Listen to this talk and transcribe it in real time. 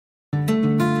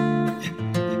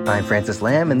I'm Francis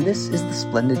Lamb, and this is The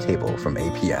Splendid Table from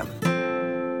APM.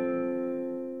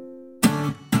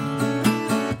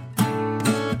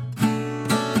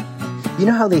 You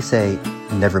know how they say,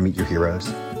 never meet your heroes?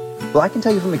 Well, I can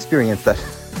tell you from experience that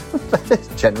that is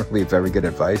generally very good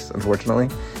advice, unfortunately.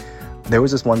 There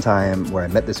was this one time where I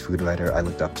met this food writer I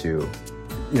looked up to,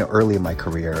 early in my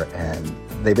career, and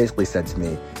they basically said to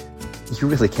me, you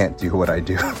really can't do what I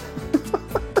do.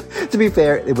 To be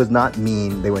fair, it was not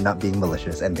mean, they were not being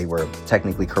malicious, and they were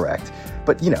technically correct.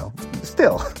 But,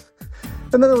 still.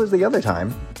 And then there was the other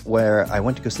time where I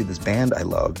went to go see this band I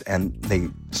loved, and they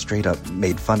straight up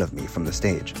made fun of me from the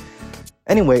stage.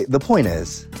 Anyway, the point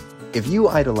is, if you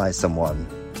idolize someone,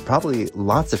 probably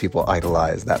lots of people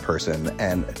idolize that person,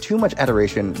 and too much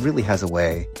adoration really has a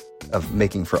way of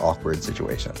making for awkward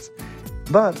situations.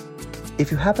 But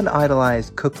if you happen to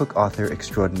idolize cookbook author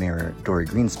extraordinaire Dorie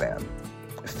Greenspan,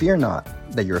 fear not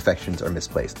that your affections are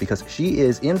misplaced, because she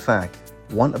is, in fact,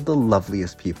 one of the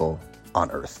loveliest people on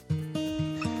earth.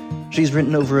 She's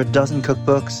written over a dozen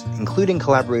cookbooks, including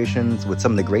collaborations with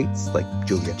some of the greats like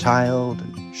Julia Child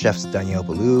and chefs Daniel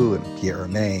Boulud and Pierre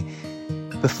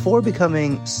Hermé, before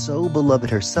becoming so beloved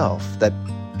herself that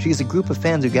she has a group of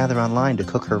fans who gather online to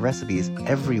cook her recipes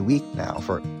every week now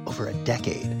for over a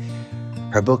decade.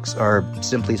 Her books are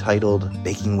simply titled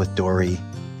Baking with Dorie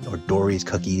or Dorie's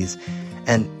Cookies.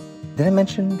 And did I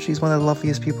mention she's one of the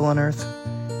loveliest people on earth?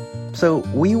 So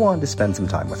we wanted to spend some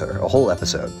time with her, a whole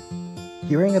episode,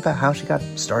 hearing about how she got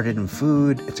started in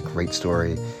food. It's a great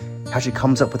story. How she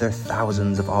comes up with her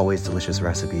thousands of always delicious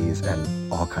recipes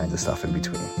and all kinds of stuff in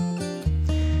between.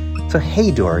 So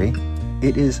hey, Dorie,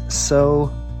 it is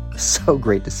so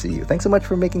great to see you. Thanks so much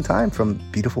for making time from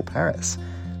beautiful Paris.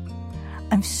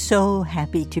 I'm so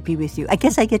happy to be with you. I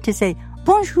guess I get to say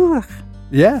bonjour.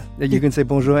 Yeah, you can say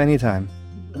bonjour anytime.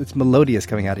 It's melodious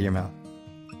coming out of your mouth.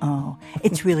 Oh,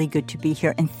 it's really good to be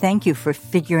here. And thank you for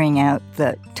figuring out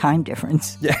the time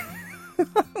difference. Yeah.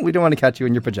 We don't want to catch you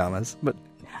in your pajamas. But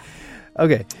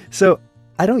okay, so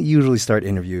I don't usually start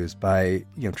interviews by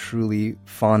truly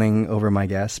fawning over my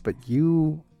guests, but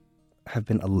you have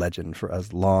been a legend for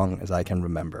as long as I can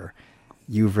remember.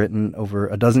 You've written over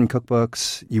a dozen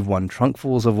cookbooks. You've won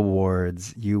trunkfuls of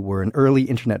awards. You were an early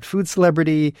internet food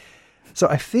celebrity. So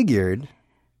I figured,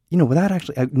 without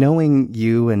actually knowing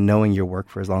you and knowing your work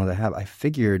for as long as I have, I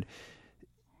figured,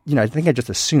 I think I just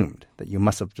assumed that you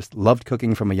must have just loved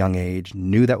cooking from a young age,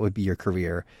 knew that would be your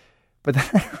career. But then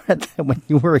I read that when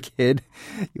you were a kid,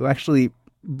 you actually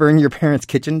burned your parents'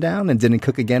 kitchen down and didn't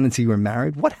cook again until you were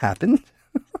married. What happened?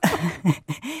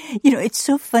 It's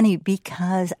so funny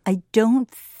because I don't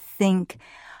think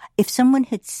if someone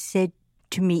had said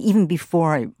to me, even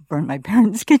before I burned my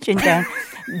parents' kitchen down,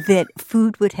 that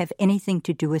food would have anything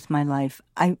to do with my life,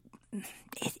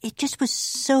 it just was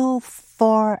so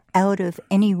far out of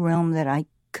any realm that I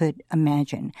could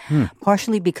imagine,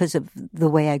 partially because of the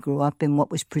way I grew up and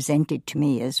what was presented to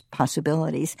me as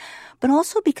possibilities, but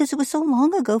also because it was so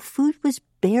long ago, food was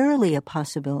barely a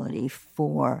possibility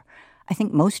for, I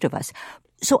think, most of us.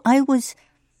 So I was,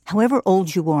 however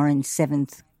old you are in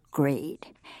seventh grade,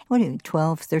 what are you,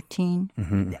 12, 13?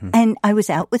 And I was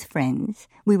out with friends.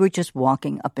 We were just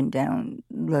walking up and down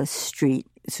the street.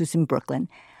 This was in Brooklyn.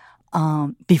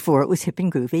 Before it was hip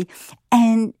and groovy.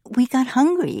 And we got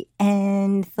hungry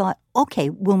and thought, okay,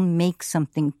 we'll make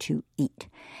something to eat.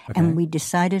 Okay. And we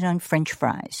decided on French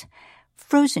fries,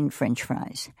 frozen French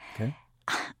fries. Okay.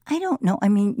 I don't know. I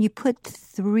mean, you put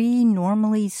three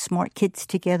normally smart kids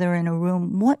together in a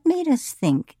room. What made us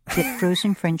think that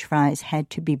frozen French fries had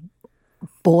to be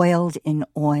boiled in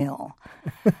oil?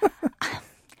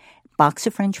 Box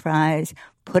of French fries,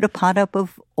 put a pot up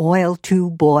of oil to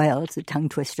boil, it's a tongue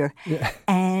twister,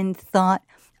 and thought,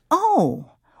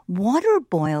 water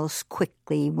boils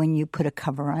quickly when you put a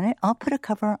cover on it. I'll put a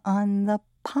cover on the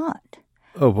pot.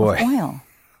 Oh, boy. Of oil.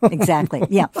 Exactly.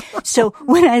 Yeah. So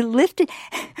when I lifted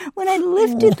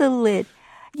the lid,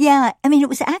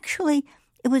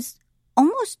 it was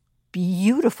almost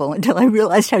beautiful until I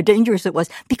realized how dangerous it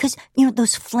was because,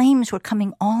 those flames were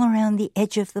coming all around the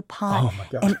edge of the pot. Oh, my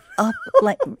God. And up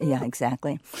yeah,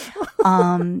 exactly.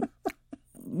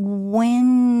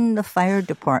 When the fire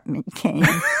department came,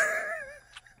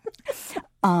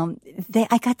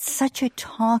 I got such a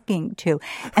talking to,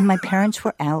 and my parents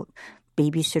were out.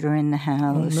 Babysitter in the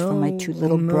house for my two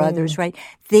little brothers, right?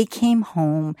 They came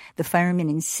home. The firemen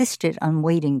insisted on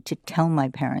waiting to tell my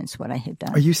parents what I had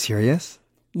done. Are you serious?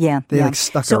 Yeah. They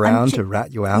stuck around to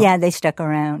rat you out? Yeah, they stuck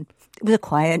around. It was a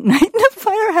quiet night in the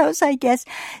firehouse, I guess.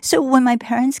 So when my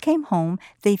parents came home,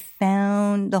 they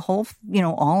found the whole,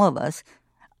 all of us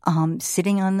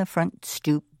sitting on the front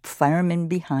stoop firemen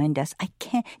behind us. I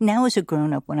can't, now as a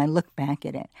grown-up, when I look back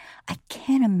at it, I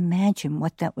can't imagine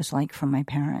what that was like for my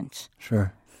parents.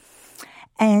 Sure.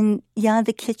 And yeah,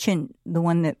 the kitchen, the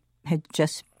one that had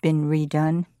just been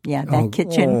redone, that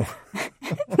kitchen.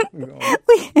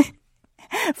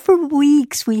 For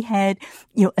weeks we had,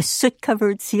 a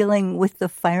soot-covered ceiling with the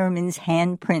firemen's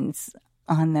handprints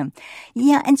on them.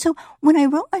 Yeah, and so when I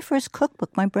wrote my first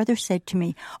cookbook, my brother said to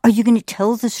me, "Are you going to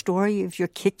tell the story of your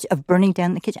kitchen, of burning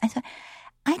down the kitchen?" I thought,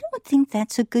 I don't think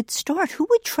that's a good start. Who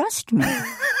would trust me?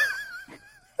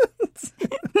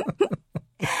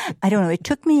 I don't know. It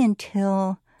took me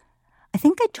until, I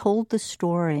think I told the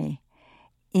story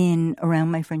in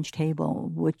Around My French Table,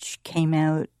 which came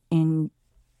out in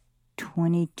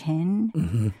 2010.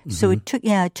 Mm-hmm. So it took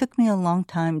me a long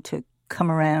time to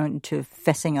come around to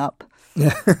fessing up.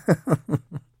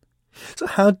 So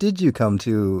how did you come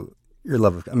to your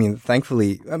love of,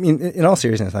 thankfully, in all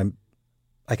seriousness, I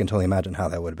can totally imagine how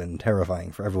that would have been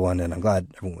terrifying for everyone, and I'm glad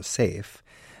everyone was safe.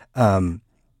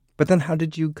 But then how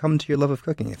did you come to your love of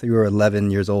cooking? If you were 11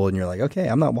 years old and you're like, okay,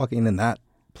 I'm not walking in that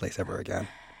place ever again.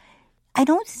 I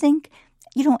don't think,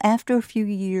 after a few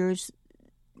years,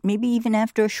 maybe even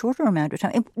after a shorter amount of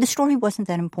time, the story wasn't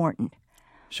that important.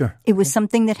 Sure. It was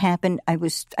something that happened. I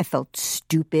felt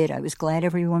stupid. I was glad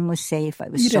everyone was safe. I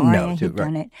was sorry I had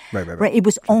done it. Right. It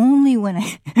was only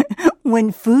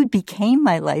when food became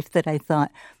my life that I thought,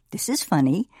 this is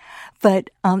funny. But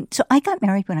so I got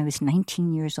married when I was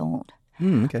 19 years old.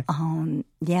 Okay.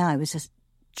 I was a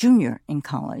junior in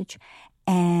college,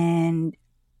 and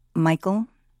Michael,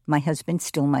 my husband,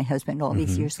 still my husband all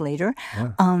these years later,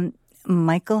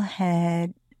 Michael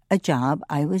had a job.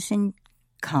 I was in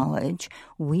college.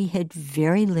 We had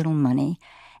very little money,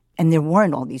 and there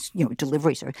weren't all these,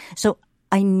 deliveries. So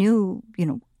I knew,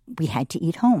 we had to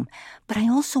eat home. But I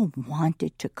also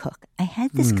wanted to cook. I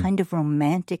had this kind of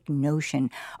romantic notion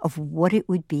of what it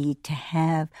would be to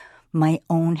have my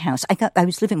own house. I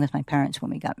was living with my parents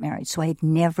when we got married, so I had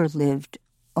never lived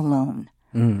alone.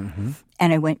 Mm-hmm.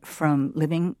 And I went from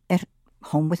living at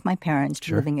home with my parents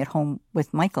to living at home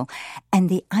with Michael. And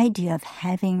the idea of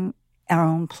having our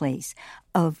own place,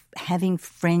 of having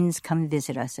friends come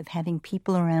visit us, of having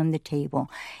people around the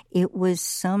table, it was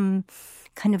some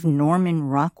kind of Norman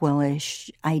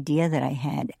Rockwell-ish idea that I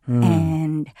had.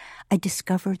 And I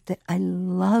discovered that I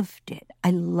loved it.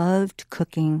 I loved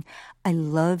cooking. I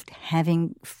loved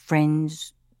having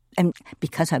friends. And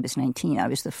because I was 19, I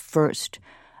was the first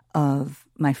of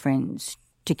my friends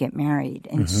to get married.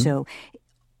 And so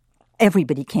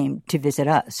everybody came to visit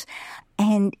us.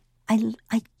 And I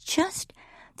just,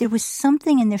 there was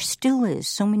something, and there still is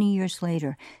so many years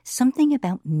later, something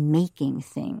about making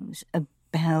things,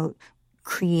 about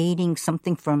creating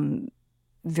something from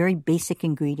very basic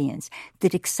ingredients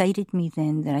that excited me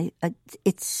then, that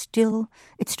it's still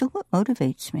what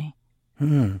motivates me.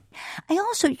 I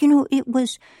also, it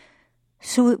was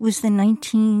the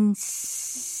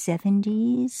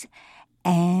 1970s,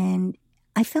 and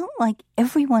I felt like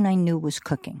everyone I knew was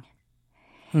cooking.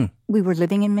 We were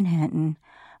living in Manhattan.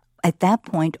 At that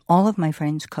point, all of my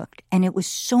friends cooked, and it was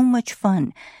so much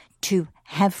fun to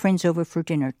have friends over for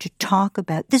dinner, to talk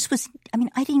about,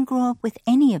 I didn't grow up with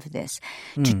any of this,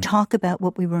 to talk about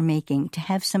what we were making, to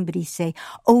have somebody say,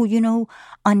 oh,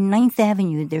 on 9th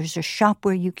Avenue, there's a shop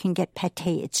where you can get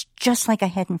pâté. It's just like I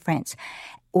had in France.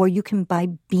 Or you can buy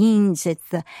beans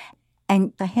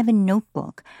and I have a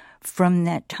notebook from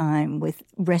that time with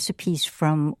recipes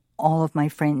from all of my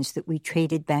friends that we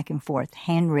traded back and forth,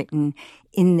 handwritten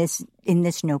in this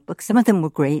notebook. Some of them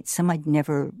were great. Some I'd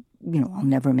never, I'll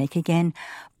never make again.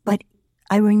 But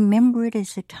I remember it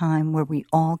as a time where we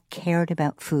all cared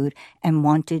about food and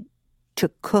wanted to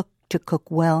cook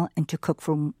well, and to cook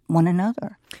for one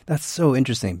another. That's so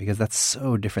interesting, because that's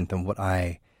so different than what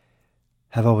I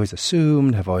have always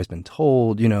assumed, have always been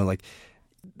told. The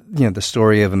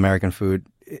story of American food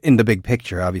in the big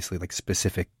picture, obviously, like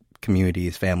specific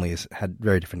communities, families had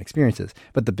very different experiences.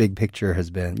 But the big picture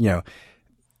has been,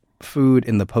 food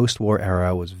in the post-war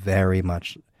era was very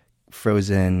much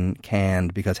frozen,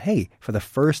 canned, because, hey, for the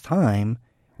first time,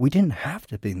 we didn't have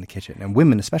to be in the kitchen. And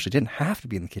women especially didn't have to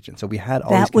be in the kitchen. So we had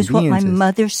all these conveniences. That was what my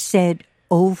mother said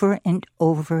over and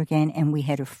over again. And we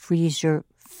had a freezer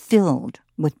filled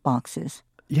with boxes.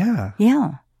 Yeah.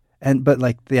 Yeah. But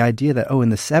like the idea that, in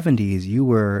the 70s,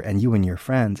 you and your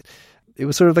friends, it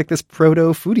was sort of like this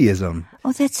proto-foodieism.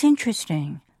 Oh, that's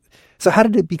interesting. So how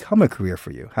did it become a career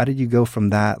for you? How did you go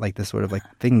from that, like this sort of like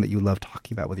thing that you love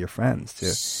talking about with your friends to?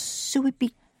 So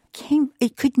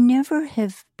it could never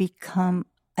have become,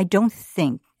 I don't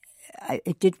think,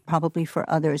 it did probably for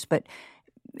others, but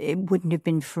it wouldn't have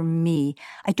been for me.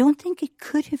 I don't think it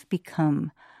could have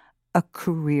become a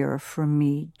career for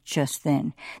me just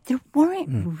then. There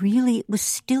weren't really, it was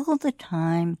still the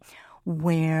time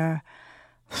where,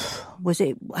 was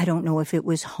it, I don't know if it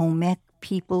was home ec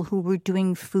people who were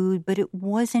doing food, but it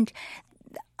wasn't,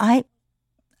 I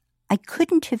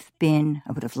couldn't have been,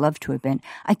 I would have loved to have been,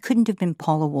 I couldn't have been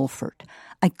Paula Wolfert.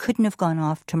 I couldn't have gone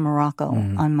off to Morocco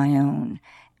on my own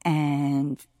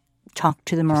and talked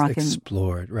to the Moroccan.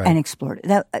 Explored, right. And explored.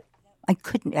 That, I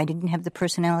couldn't. I didn't have the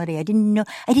personality. I didn't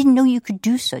know you could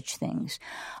do such things.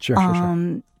 Sure.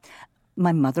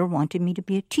 My mother wanted me to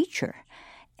be a teacher,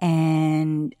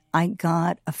 and I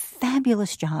got a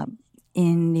fabulous job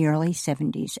in the early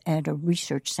 70s at a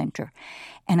research center,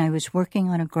 and I was working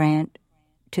on a grant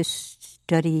to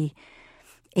study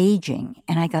aging,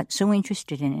 and I got so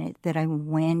interested in it that I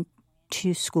went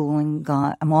to school and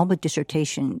got a Malba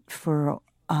dissertation for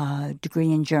a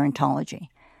degree in gerontology.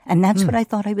 And that's what I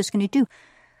thought I was going to do.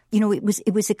 You know, it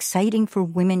was exciting for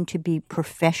women to be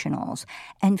professionals.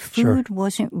 And food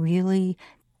wasn't really,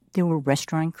 there were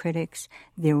restaurant critics.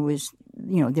 There was,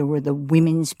 there were the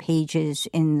women's pages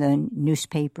in the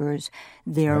newspapers.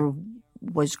 There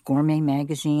was Gourmet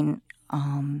Magazine,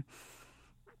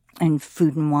 and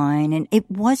Food and Wine. And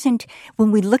it wasn't,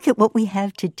 when we look at what we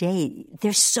have today,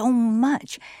 there's so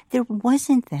much. There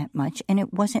wasn't that much, and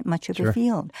it wasn't much of a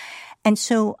field. And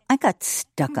so I got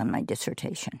stuck on my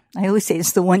dissertation. I always say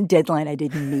it's the one deadline I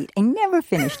didn't meet. I never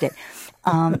finished it.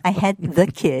 I had the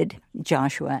kid,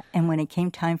 Joshua, and when it came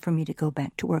time for me to go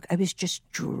back to work, I was just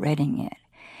dreading it.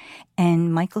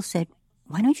 And Michael said,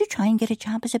 why don't you try and get a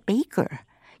job as a baker?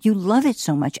 You love it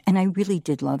so much. And I really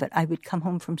did love it. I would come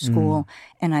home from school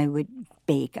and I would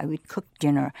bake. I would cook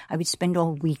dinner. I would spend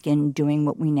all weekend doing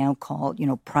what we now call,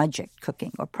 project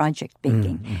cooking or project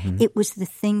baking. It was the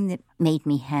thing that made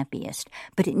me happiest,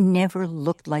 but it never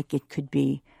looked like it could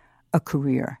be a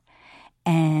career.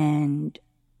 And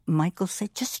Michael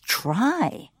said, just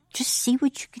try. Just see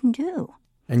what you can do.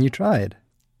 And you tried.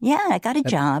 Yeah, I got a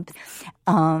job.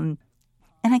 And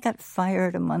I got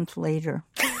fired a month later.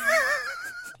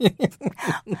 I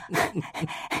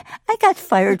got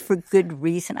fired for good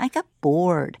reason. I got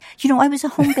bored. I was a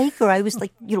home baker. I was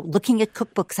looking at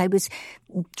cookbooks. I was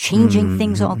changing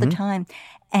things all the time.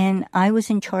 And I was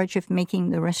in charge of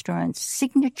making the restaurant's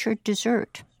signature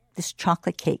dessert, this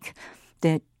chocolate cake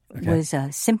that was a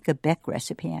Simca Beck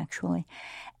recipe, actually.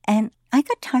 And I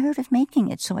got tired of making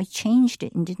it, so I changed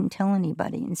it and didn't tell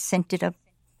anybody and sent it up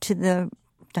to the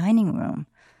dining room.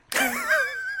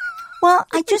 Well,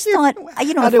 I just thought,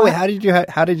 how did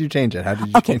you change it? How did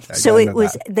you change that? So it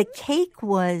was, the cake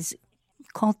was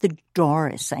called the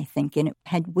Doris, I think, and it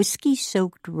had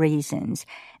whiskey-soaked raisins,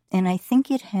 and I think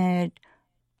it had,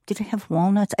 did it have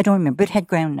walnuts? I don't remember. It had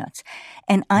ground nuts.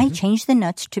 And I changed the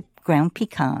nuts to ground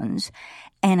pecans,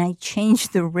 and I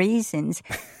changed the raisins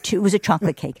to, it was a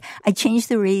chocolate cake. I changed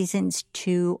the raisins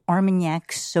to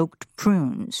Armagnac-soaked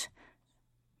prunes.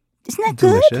 Isn't that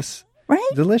good? Delicious.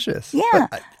 Right? Delicious. Yeah.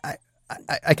 But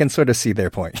I can sort of see their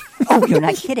point. Oh, you're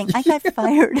not kidding. I got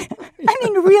fired. I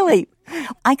mean, really.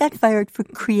 I got fired for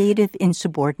creative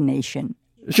insubordination.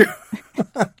 Sure.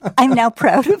 I'm now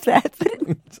proud of that.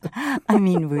 But I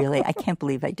mean, really, I can't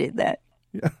believe I did that.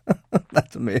 Yeah.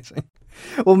 That's amazing.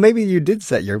 Well, maybe you did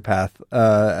set your path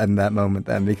in that moment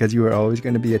then, because you were always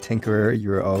going to be a tinkerer. You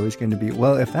were always going to be,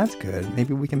 well, if that's good,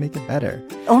 maybe we can make it better.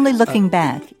 Only looking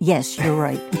back. Yes, you're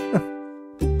right.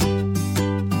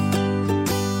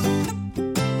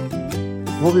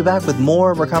 We'll be back with more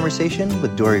of our conversation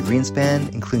with Dorie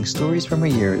Greenspan, including stories from her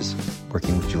years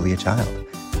working with Julia Child.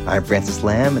 I'm Francis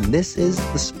Lamb, and this is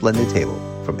The Splendid Table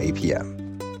from APM.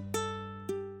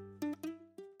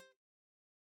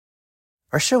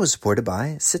 Our show is supported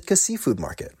by Sitka Seafood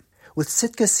Market. With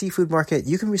Sitka Seafood Market,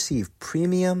 you can receive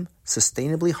premium,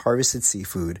 sustainably harvested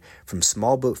seafood from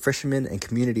small boat fishermen and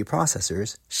community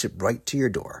processors shipped right to your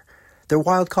door. Their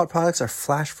wild-caught products are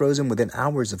flash frozen within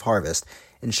hours of harvest,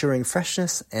 ensuring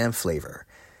freshness and flavor.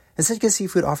 And Sitka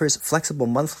Seafood offers flexible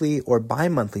monthly or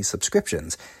bi-monthly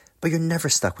subscriptions, but you're never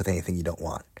stuck with anything you don't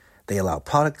want. They allow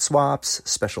product swaps,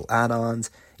 special add-ons,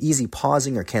 easy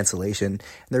pausing or cancellation, and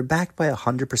they're backed by a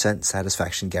 100%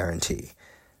 satisfaction guarantee.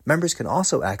 Members can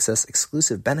also access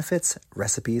exclusive benefits,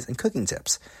 recipes, and cooking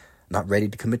tips. Not ready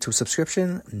to commit to a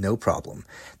subscription? No problem.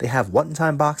 They have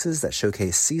one-time boxes that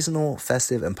showcase seasonal,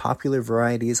 festive, and popular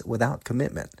varieties without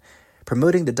commitment.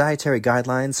 Promoting the dietary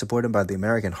guidelines supported by the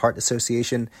American Heart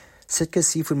Association, Sitka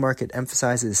Seafood Market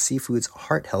emphasizes seafood's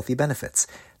heart-healthy benefits.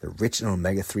 They're rich in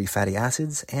omega-3 fatty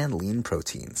acids and lean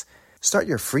proteins. Start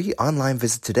your free online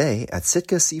visit today at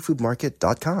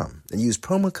sitkaseafoodmarket.com and use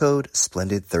promo code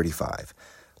SPLENDID35.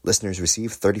 Listeners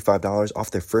receive $35 off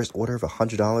their first order of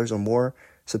 $100 or more,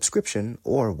 subscription,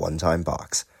 or one-time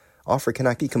box. Offer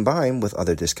cannot be combined with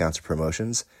other discounts or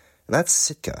promotions. And that's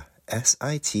Sitka,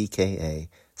 S-I-T-K-A,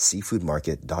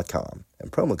 seafoodmarket.com,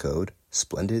 and promo code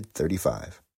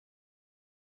SPLENDID35.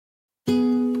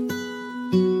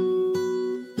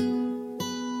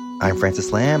 I'm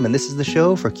Francis Lamb, and this is the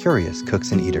show for curious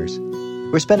cooks and eaters.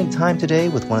 We're spending time today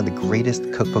with one of the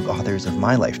greatest cookbook authors of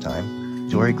my lifetime,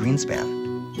 Dorie Greenspan.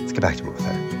 Let's get back to it with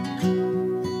her.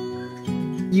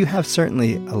 You have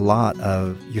certainly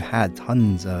you had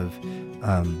tons of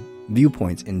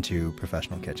viewpoints into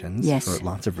professional kitchens for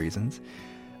lots of reasons.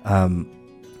 And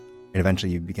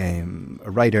eventually you became a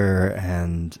writer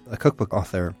and a cookbook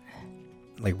author,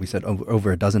 like we said,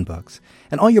 over a dozen books.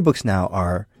 And all your books now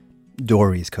are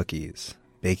Dorie's Cookies,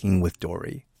 Baking with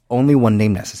Dorie. Only one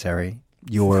name necessary.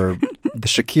 You're the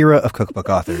Shakira of cookbook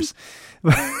authors.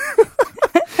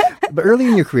 But early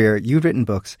in your career, you'd written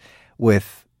books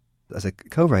with, as a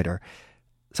co-writer,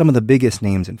 some of the biggest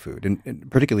names in food,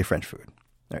 and particularly French food.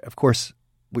 Of course,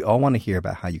 we all want to hear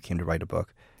about how you came to write a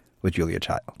book with Julia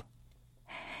Child.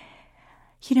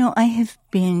 You know, I have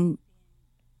been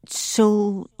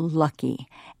so lucky.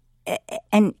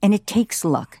 And it takes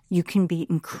luck. You can be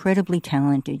incredibly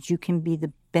talented. You can be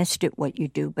the best at what you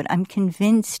do. But I'm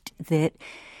convinced that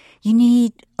you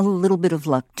need a little bit of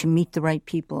luck to meet the right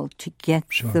people, to get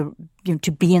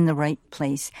to be in the right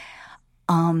place.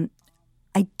 I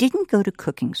didn't go to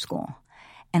cooking school.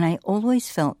 And I always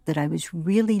felt that I was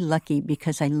really lucky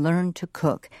because I learned to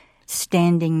cook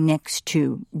standing next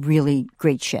to really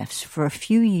great chefs. For a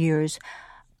few years,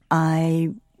 I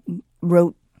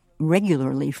wrote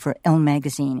regularly for Elle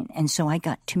magazine, and so I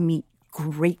got to meet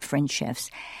great French chefs,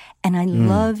 and I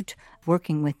loved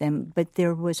working with them. But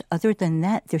other than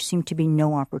that, there seemed to be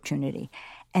no opportunity.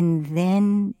 And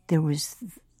then there was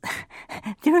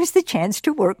the chance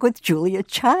to work with Julia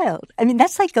Child. I mean,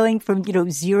 that's like going from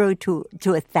 0 to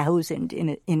 1,000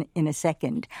 in a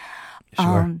second.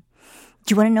 Sure. Do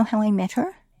you want to know how I met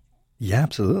her? Yeah,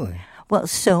 absolutely. Well,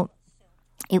 so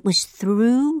it was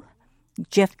through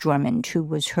Jeff Drummond, who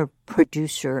was her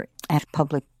producer at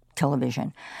public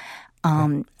television.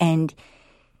 And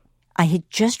I had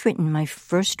just written my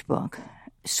first book,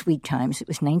 Sweet Times. It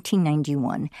was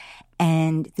 1991.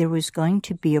 And there was going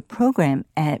to be a program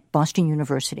at Boston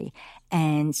University.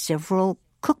 And several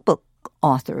cookbook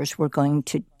authors were going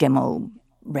to demo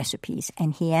recipes.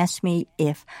 And he asked me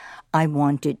if I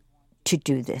wanted to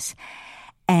do this.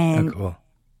 And cool.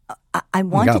 I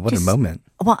wanted what a moment.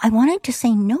 Well, I wanted to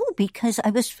say no because I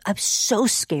was so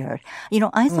scared.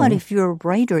 I thought if you're a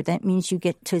writer, that means you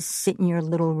get to sit in your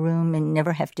little room and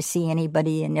never have to see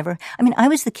anybody I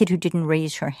was the kid who didn't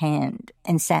raise her hand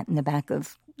and sat in the back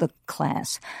of the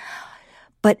class.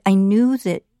 But I knew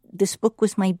that this book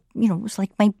was it was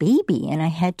like my baby, and I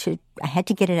had to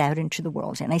get it out into the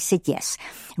world. And I said yes.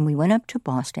 And we went up to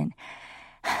Boston,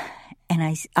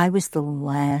 and I was the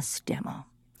last demo.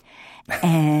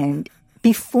 And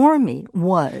before me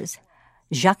was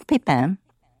Jacques Pepin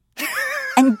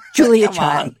and Julia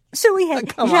Child. So we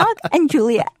had Jacques and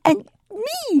Julia and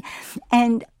me.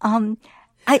 And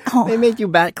they made you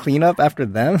bat cleanup after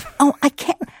them? Oh, I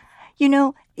can't.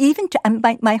 Even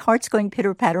my heart's going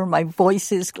pitter-patter, my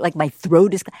voice is, like my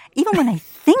throat is, even when I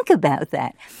think about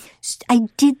that, I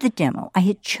did the demo. I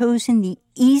had chosen the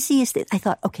easiest, I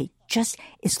thought, okay, just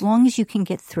as long as you can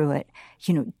get through it,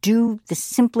 do the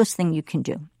simplest thing you can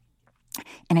do.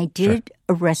 And I did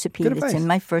a recipe that's in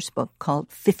my first book called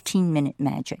 15-Minute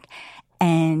Magic.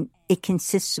 And it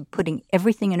consists of putting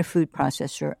everything in a food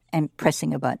processor and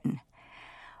pressing a button.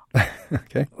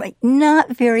 Okay. Right.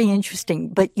 Not very interesting,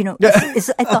 but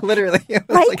I thought literally, right.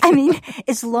 Like I mean,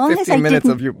 as long as I minutes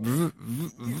didn't, of you.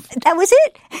 That was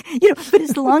it. But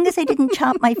as long as I didn't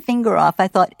chop my finger off, I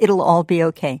thought it'll all be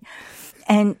okay.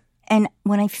 And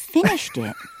when I finished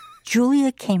it,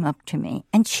 Julia came up to me,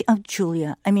 and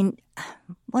Julia, I mean,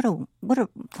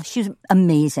 she was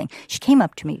amazing. She came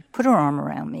up to me, put her arm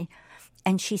around me,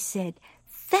 and she said,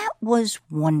 "That was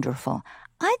wonderful.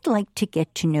 I'd like to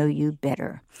get to know you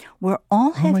better. We're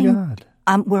all having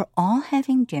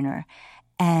dinner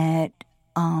at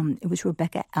it was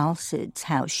Rebecca Alcid's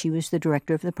house. She was the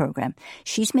director of the program.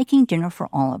 She's making dinner for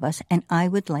all of us, and I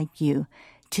would like you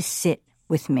to sit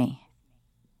with me."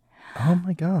 Oh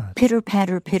my God. Pitter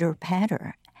patter, pitter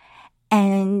patter.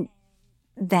 And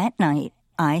that night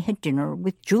I had dinner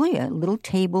with Julia, a little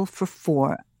table for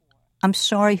 4. I'm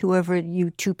sorry, whoever you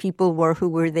 2 people were who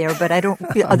were there, but I don't.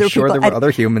 I'm sure there were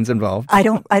other humans involved. I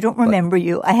don't remember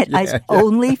you. I had eyes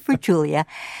only for Julia,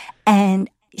 and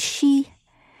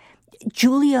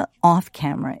Julia off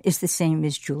camera is the same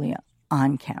as Julia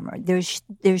on camera.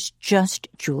 There's just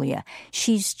Julia.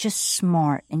 She's just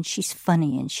smart and she's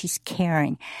funny and she's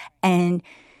caring and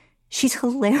she's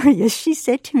hilarious. She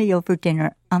said to me over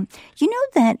dinner, you know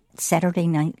that Saturday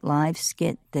Night Live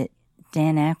skit that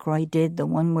Dan Aykroyd did, the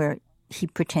one where he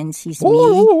pretends he's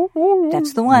me?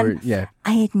 That's the one. Yeah.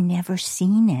 I had never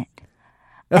seen it.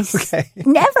 Okay.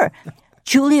 Never.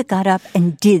 Julia got up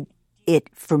and did it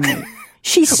for me.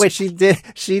 Wait, she did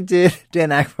Dan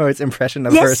Aykroyd's impression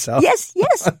of yes, herself.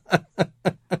 Yes.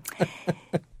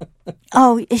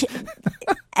 Oh,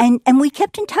 and we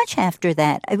kept in touch after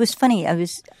that. It was funny. I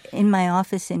was in my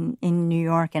office in New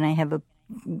York, and I have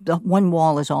the one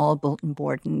wall is all a bulletin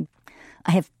board, and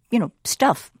I have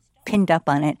stuff pinned up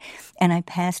on it. And I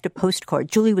passed a postcard.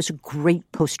 Julie was a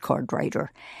great postcard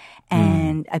writer,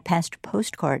 and I passed a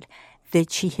postcard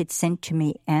that she had sent to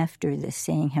me after this,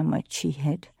 saying how much she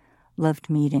had loved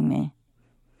meeting me.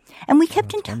 And we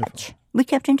kept in touch. Wonderful. We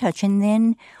kept in touch. And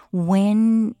then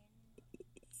when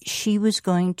she was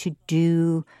going to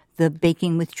do the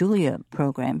Baking with Julia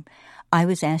program, I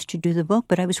was asked to do the book,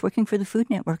 but I was working for the Food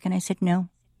Network, and I said no.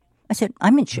 I said,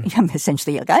 I'm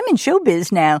essentially I'm in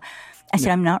showbiz now. I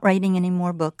said, I'm not writing any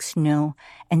more books, no.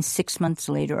 And 6 months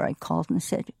later, I called and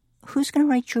said, who's going to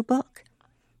write your book?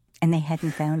 And they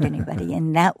hadn't found anybody.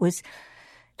 And that was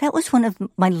one of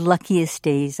my luckiest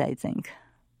days, I think.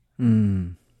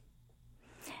 And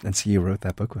so you wrote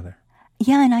that book with her.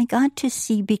 Yeah, and I got to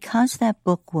see, because that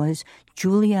book was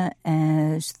Julia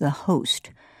as the host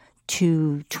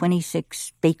to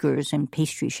 26 bakers and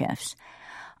pastry chefs,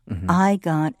 I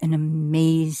got an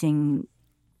amazing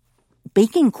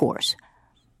baking course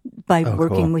by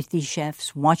working with these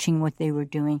chefs, watching what they were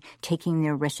doing, taking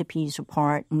their recipes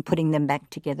apart and putting them back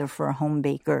together for a home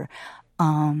baker.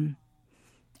 And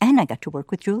I got to work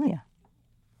with Julia.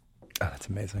 Oh, that's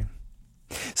amazing.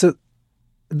 So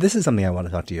this is something I want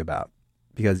to talk to you about,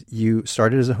 because you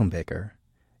started as a home baker.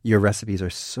 Your recipes are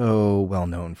so well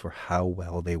known for how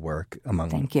well they work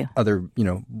among other,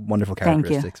 wonderful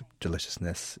characteristics of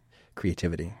deliciousness,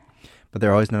 creativity. But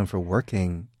they're always known for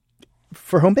working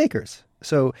for home bakers.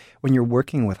 So when you're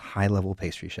working with high-level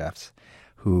pastry chefs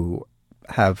who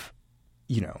have,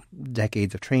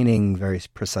 decades of training, very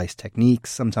precise techniques,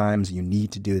 sometimes you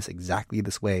need to do this exactly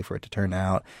this way for it to turn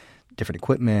out, different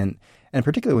equipment, and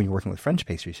particularly when you're working with French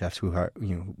pastry chefs who are,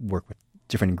 work with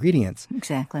different ingredients.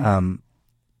 Exactly.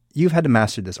 You've had to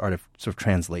master this art of sort of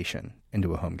translation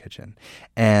into a home kitchen.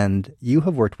 And you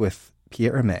have worked with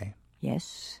Pierre Hermé.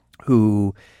 Yes.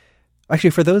 Who,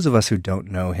 actually, for those of us who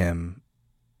don't know him,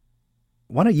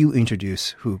 why don't you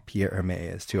introduce who Pierre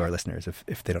Hermé is to our listeners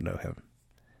if they don't know him?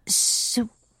 So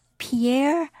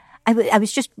Pierre, I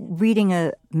was just reading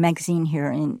a magazine here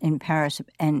in Paris,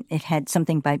 and it had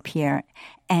something by Pierre,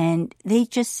 and they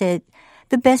just said,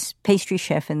 the best pastry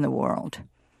chef in the world.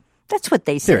 That's what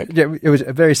they said. Yeah, it was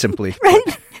very simply.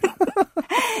 Right?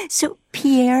 So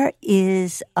Pierre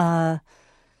is, I've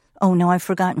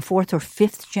forgotten, 4th or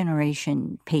 5th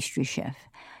generation pastry chef.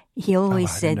 He always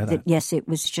said that, yes, it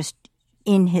was just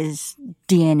in his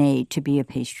DNA to be a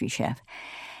pastry chef.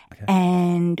 Okay.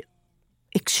 And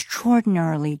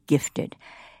extraordinarily gifted.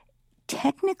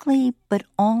 Technically, but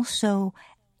also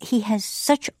he has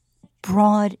such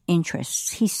broad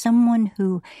interests. He's someone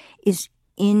who is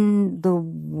in the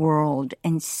world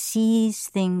and sees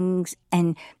things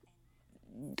and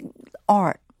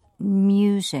art,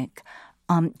 music,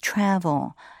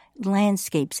 travel,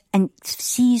 landscapes, and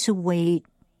sees a way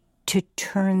to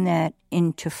turn that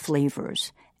into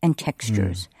flavors and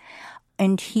textures.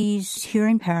 And he's here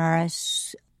in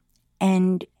Paris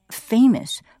and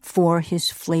famous for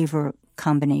his flavor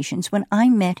combinations. When I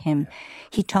met him,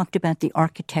 he talked about the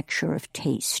architecture of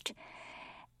taste.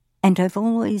 And I've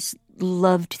always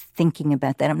loved thinking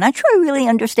about that. I'm not sure I really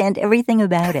understand everything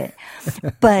about it.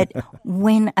 But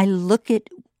when I look at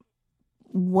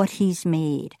what he's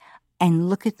made and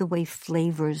look at the way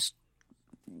flavors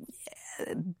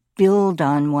build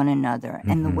on one another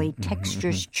and the way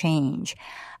textures change,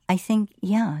 I think,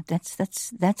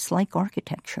 that's like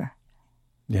architecture.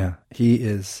 Yeah, he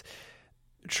is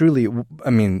truly,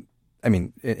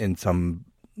 in some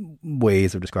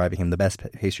ways of describing him, the best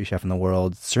pastry chef in the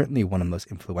world, certainly one of the most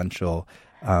influential,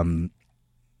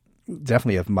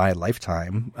 definitely of my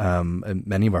lifetime, and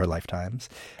many of our lifetimes.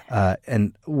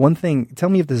 And one thing, tell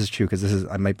me if this is true, because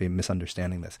I might be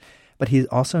misunderstanding this, but he's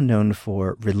also known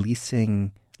for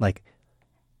releasing like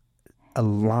a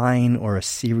line or a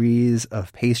series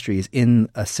of pastries in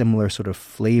a similar sort of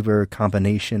flavor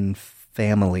combination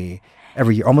family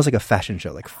every year, almost like a fashion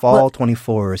show. Like fall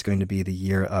 24 is going to be the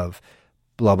year of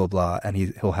blah, blah, blah. And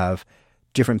he'll have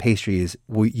different pastries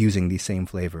using these same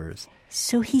flavors?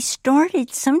 So he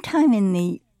started sometime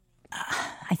in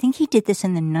I think he did this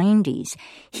in the 90s.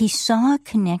 He saw a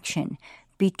connection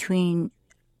between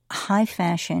high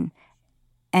fashion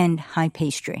and high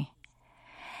pastry.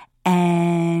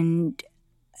 And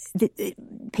the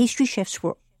pastry chefs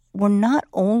were not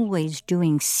always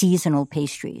doing seasonal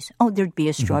pastries. Oh, there'd be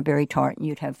a strawberry tart and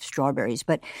you'd have strawberries.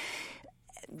 But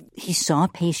he saw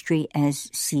pastry as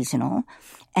seasonal,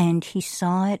 and he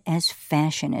saw it as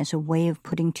fashion, as a way of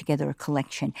putting together a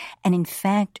collection. And in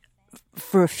fact,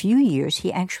 for a few years,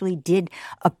 he actually did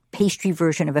a pastry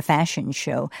version of a fashion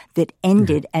show that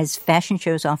ended, as fashion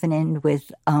shows often end,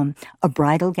 with a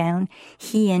bridal gown.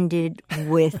 He ended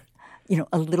with,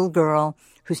 a little girl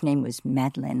whose name was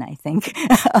Madeline, I think,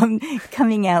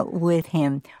 coming out with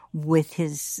him with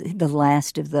the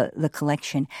last of the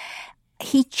collection.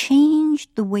 He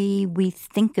changed the way we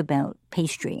think about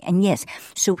pastry. And yes,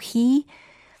 so he's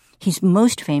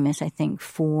most famous, I think,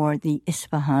 for the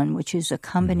Isfahan, which is a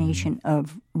combination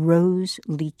of rose,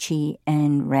 lychee,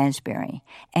 and raspberry.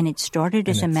 And it started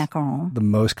as a macaron. The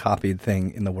most copied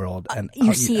thing in the world, and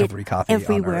you see every copy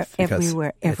everywhere, on Earth because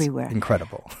everywhere. It's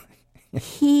incredible.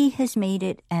 He has made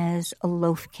it as a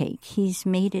loaf cake. He's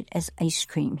made it as ice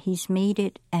cream. He's made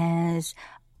it as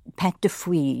pâte de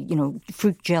fruits,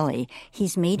 fruit jelly.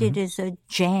 He's made it as a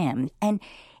jam. And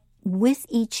with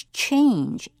each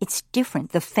change, it's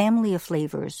different. The family of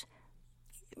flavors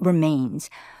remains.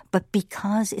 But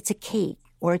because it's a cake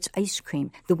or it's ice cream,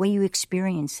 the way you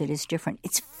experience it is different.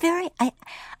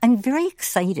 I'm very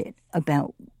excited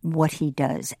about what he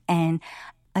does. And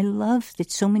I love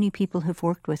that so many people have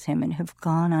worked with him and have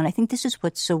gone on. I think this is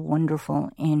what's so wonderful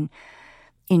in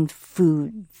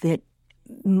food, that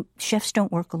chefs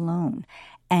don't work alone,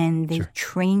 and they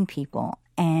train people,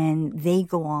 and they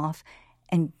go off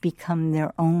and become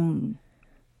their own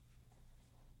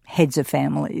heads of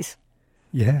families.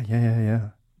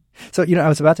 Yeah. So, I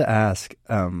was about to ask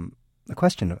a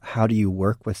question of how do you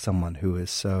work with someone who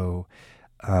is so,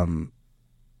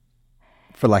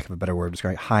 for lack of a better word,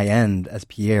 describing high-end as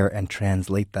Pierre and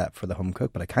translate that for the home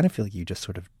cook? But I kind of feel like you just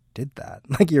sort of did that.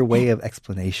 Like your way of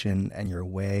explanation and your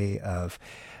way of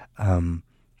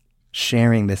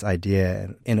sharing this idea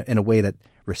in a way that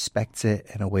respects it,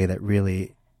 in a way that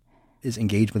really is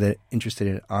engaged with it, interested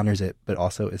in it, honors it, but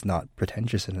also is not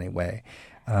pretentious in any way.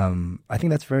 I think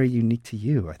that's very unique to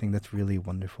you. I think that's really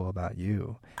wonderful about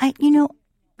you.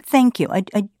 Thank you.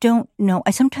 I don't know.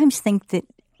 I sometimes think that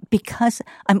because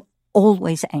I'm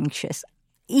always anxious,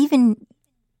 even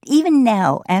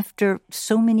now, after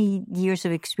so many years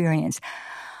of experience,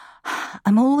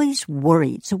 I'm always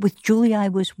worried. So with Julia, I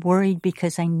was worried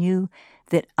because I knew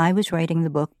that I was writing the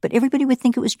book, but everybody would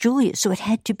think it was Julia. So it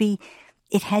had to be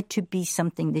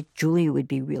something that Julia would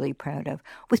be really proud of.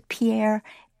 With Pierre,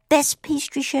 best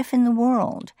pastry chef in the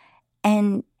world.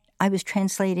 And I was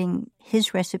translating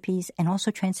his recipes and also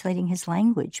translating his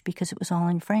language because it was all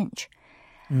in French.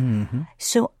 Mm-hmm.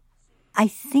 So I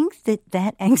think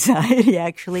that anxiety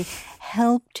actually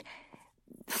helped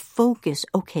focus,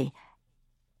 okay,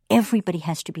 everybody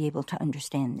has to be able to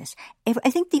understand this. I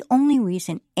think the only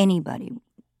reason anybody,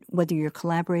 whether you're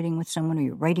collaborating with someone or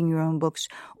you're writing your own books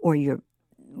or you're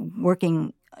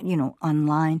working,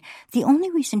 online, the only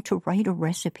reason to write a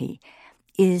recipe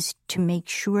is to make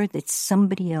sure that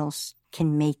somebody else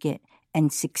can make it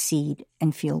and succeed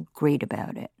and feel great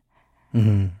about it.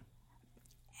 Mm-hmm.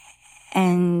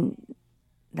 And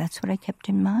that's what I kept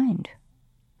in mind.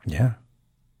 Yeah.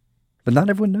 But not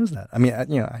everyone knows that. I mean, I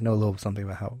know a little something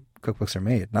about how cookbooks are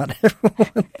made. Not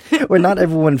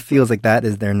everyone feels like that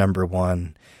is their number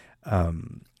one.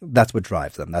 That's what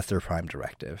drives them. That's their prime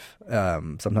directive.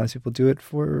 Sometimes people do it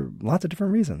for lots of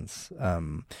different reasons.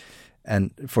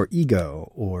 And for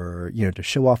ego, or, to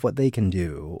show off what they can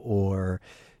do, or,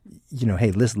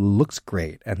 hey, this looks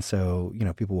great. And so,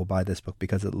 people will buy this book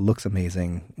because it looks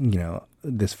amazing.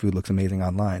 This food looks amazing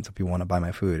online. So people want to buy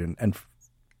my food. And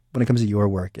when it comes to your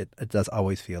work, it does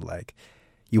always feel like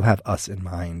you have us in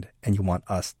mind and you want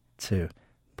us to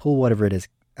pull whatever it is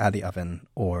out of the oven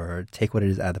or take what it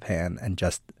is out of the pan and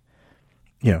just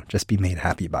be made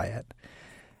happy by it.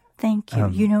 Thank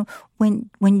you.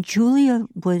 When Julia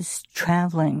was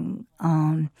traveling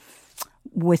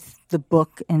with the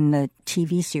book and the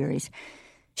TV series,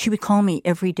 she would call me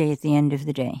every day at the end of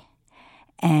the day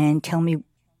and tell me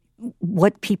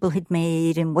what people had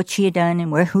made and what she had done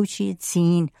and who she had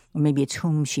seen, or maybe it's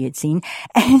whom she had seen.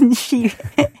 And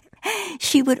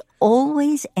she would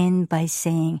always end by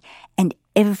saying, and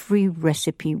every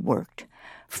recipe worked.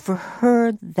 For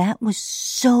her, that was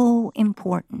so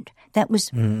important. That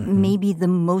was maybe the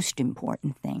most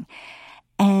important thing.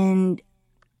 And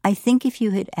I think if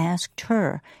you had asked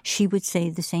her, she would say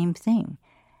the same thing.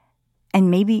 And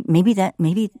maybe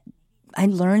I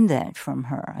learned that from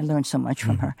her. I learned so much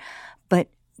from her. But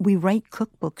we write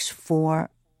cookbooks for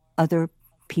other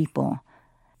people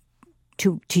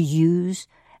to use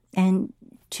and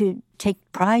to take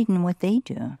pride in what they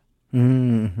do.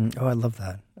 Mm-hmm. Oh, I love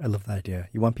that. I love that idea.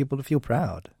 You want people to feel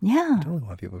proud. Yeah. You totally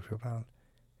want people to feel proud.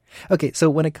 Okay, so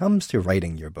when it comes to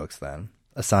writing your books then,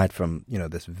 aside from,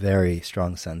 this very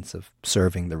strong sense of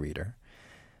serving the reader,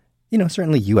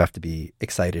 certainly you have to be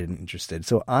excited and interested.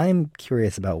 So I'm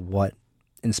curious about what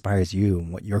inspires you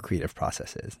and what your creative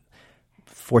process is.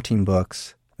 14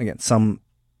 books, again, some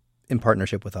in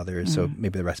partnership with others, so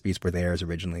maybe the recipes were theirs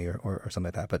originally or something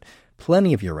like that, but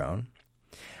plenty of your own.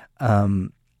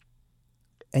 And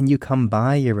you come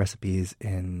by your recipes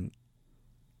in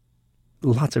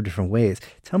lots of different ways.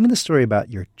 Tell me the story about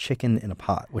your chicken in a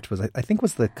pot, which was, I think,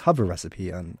 was the cover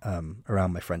recipe on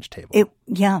Around My French Table.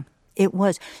 It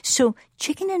was. So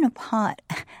chicken in a pot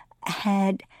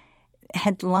had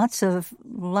lots of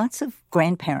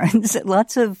grandparents,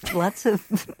 lots of.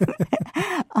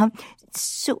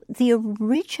 So the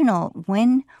original,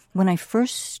 when I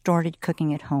first started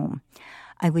cooking at home,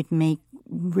 I would make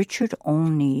Richard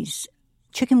Olney's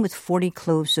chicken with 40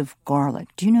 cloves of garlic.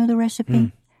 Do you know the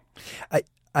recipe?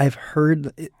 I've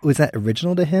heard. Was that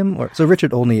original to him? So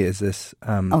Richard Olney is this.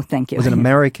 Thank you. Was an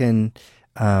American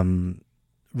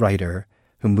writer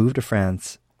who moved to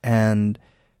France and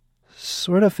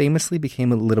sort of famously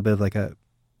became a little bit of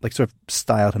sort of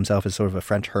styled himself as sort of a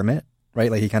French hermit, right?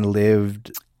 Like he kind of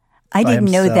lived. I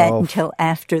didn't know that until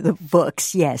after the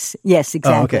books. Yes, exactly.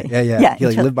 Oh, okay, yeah. He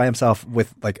lived by himself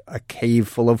with a cave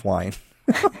full of wine.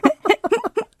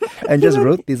 And just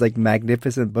wrote these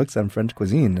magnificent books on French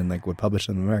cuisine and would publish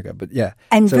them in America. But yeah,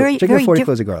 and so chicken with 40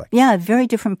 cloves of garlic. Yeah, very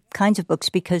different kinds of books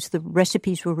because the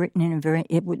recipes were written in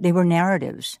they were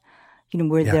narratives,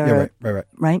 where they're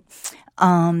right.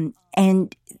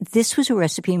 And this was a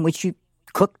recipe in which you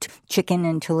cooked chicken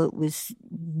until it was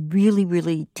really,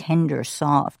 really tender,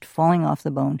 soft, falling off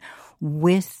the bone,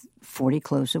 with 40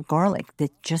 cloves of garlic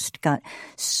that just got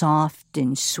soft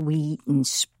and sweet and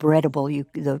spreadable.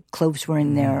 The cloves were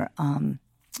in their,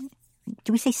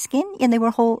 do we say skin? Yeah, they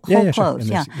were whole cloves. Sure. In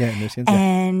their skins,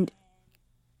 and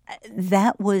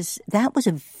that was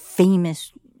a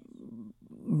famous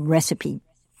recipe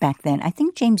back then. I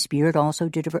think James Beard also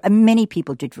did many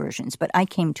people did versions, but I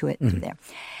came to it through there.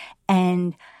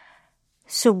 And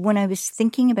so when I was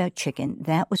thinking about chicken,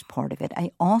 that was part of it.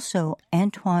 I also,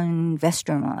 Antoine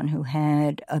Westermann, who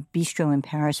had a bistro in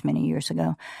Paris many years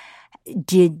ago,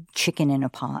 did chicken in a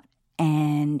pot.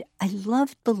 And I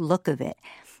loved the look of it.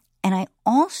 And I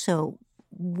also,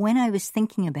 when I was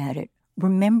thinking about it,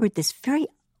 remembered this very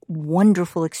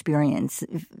wonderful experience,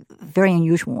 very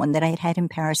unusual one that I had had in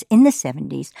Paris in the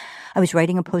 70s. I was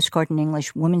writing a postcard in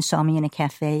English. A woman saw me in a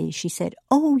cafe. She said,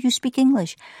 "Oh, you speak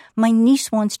English. My niece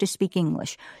wants to speak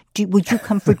English. Would you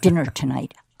come for dinner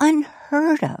tonight?"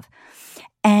 Unheard of.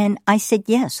 And I said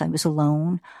yes. I was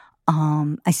alone.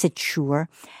 I said sure.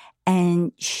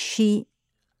 And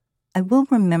I will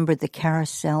remember the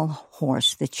carousel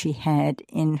horse that she had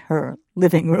in her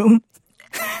living room.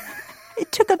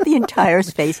 It took up the entire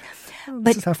space. But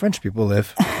this is how French people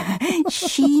live.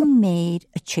 She made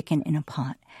a chicken in a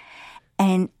pot.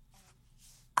 And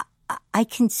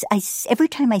every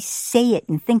time I say it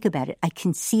and think about it, I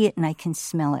can see it and I can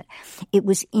smell it. It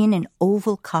was in an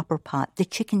oval copper pot. The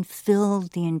chicken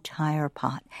filled the entire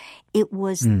pot. It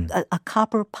was a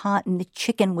copper pot, and the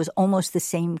chicken was almost the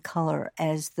same color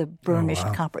as the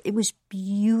burnished copper. It was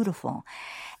beautiful.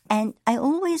 And I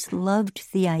always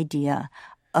loved the idea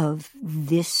of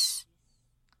this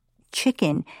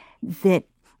chicken that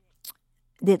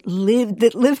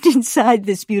lived inside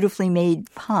this beautifully made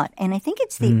pot. And I think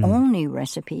it's the only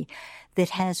recipe that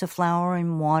has a flour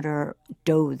and water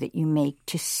dough that you make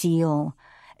to seal.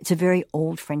 It's a very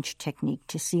old French technique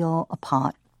to seal a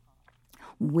pot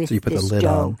with so you put this the lid dough.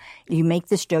 on. You make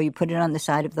this dough, you put it on the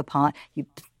side of the pot, you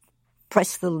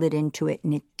press the lid into it,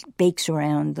 and it bakes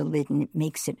around the lid, and it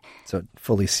makes it... So it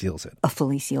fully seals it. A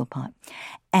fully sealed pot.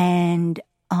 And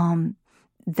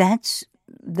that's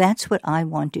what I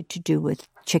wanted to do with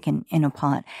chicken in a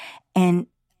pot. And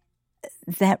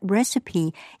that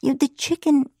recipe, the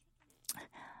chicken,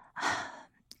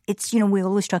 it's, we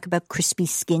always talk about crispy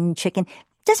skin chicken.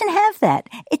 It doesn't have that.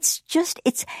 It's just,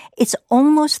 it's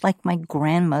almost like my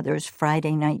grandmother's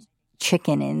Friday night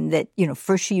chicken, in that,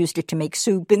 first she used it to make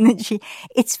soup, and then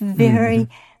it's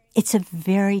a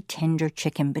very tender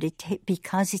chicken, but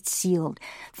because it's sealed,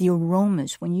 the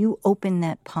aromas, when you open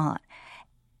that pot,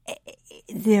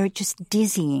 they're just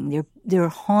dizzying. They're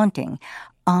haunting.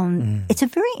 It's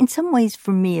in some ways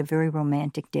for me, a very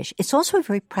romantic dish. It's also a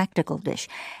very practical dish.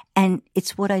 And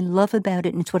it's what I love about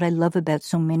it, and it's what I love about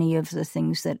so many of the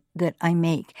things that I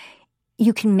make.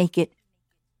 You can make it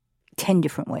 10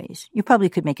 different ways. You probably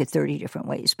could make it 30 different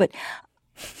ways. But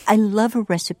I love a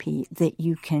recipe that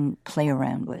you can play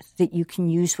around with, that you can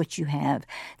use what you have,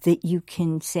 that you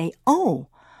can say, oh,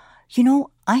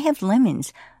 I have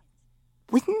lemons.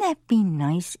 Wouldn't that be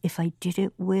nice if I did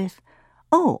it with,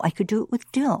 I could do it with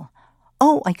dill.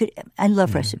 I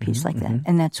love recipes like that,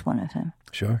 and that's one of them.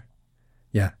 Sure.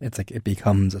 Yeah, it's like it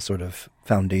becomes a sort of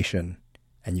foundation,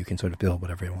 and you can sort of build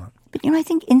whatever you want. But, I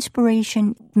think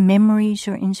inspiration, memories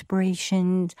are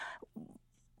inspirations.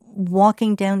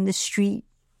 Walking down the street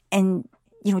and,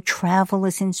 travel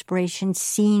is inspiration,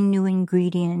 seeing new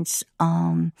ingredients,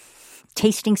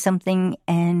 tasting something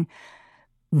and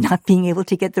not being able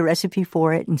to get the recipe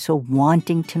for it, and so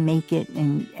wanting to make it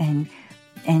and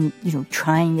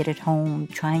trying it at home,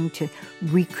 trying to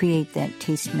recreate that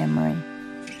taste memory.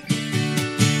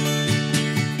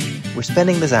 We're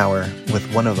spending this hour with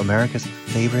one of America's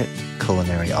favorite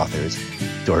culinary authors,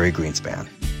 Dorie Greenspan.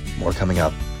 More coming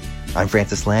up. I'm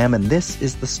Francis Lamb, and this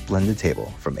is The Splendid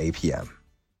Table from APM.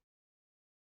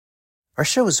 Our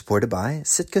show is supported by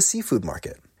Sitka Seafood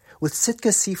Market. With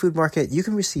Sitka Seafood Market, you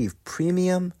can receive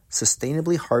premium,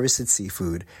 sustainably harvested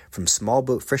seafood from small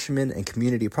boat fishermen and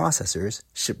community processors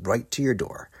shipped right to your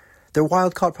door. Their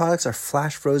wild-caught products are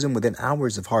flash frozen within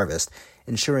hours of harvest,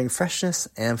 ensuring freshness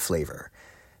and flavor.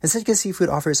 And Sitka Seafood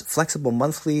offers flexible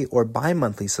monthly or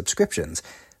bi-monthly subscriptions,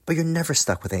 but you're never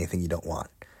stuck with anything you don't want.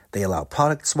 They allow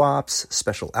product swaps,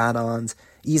 special add-ons,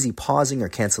 easy pausing or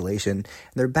cancellation, and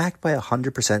they're backed by a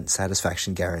 100%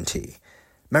 satisfaction guarantee.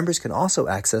 Members can also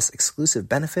access exclusive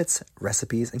benefits,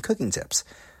 recipes, and cooking tips.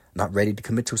 Not ready to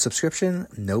commit to a subscription?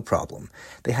 No problem.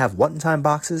 They have one-time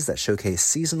boxes that showcase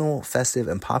seasonal, festive,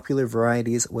 and popular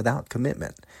varieties without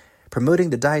commitment. Promoting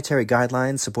the dietary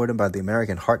guidelines supported by the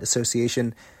American Heart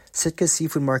Association, Sitka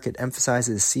Seafood Market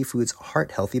emphasizes seafood's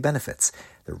heart-healthy benefits.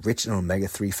 They're rich in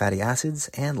omega-3 fatty acids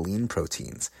and lean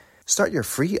proteins. Start your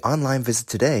free online visit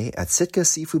today at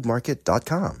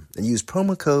sitkaseafoodmarket.com and use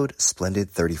promo code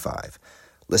SPLENDID35.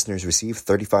 Listeners receive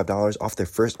 $35 off their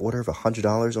first order of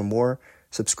 $100 or more,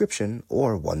 subscription,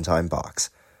 or one-time box.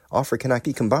 Offer cannot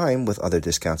be combined with other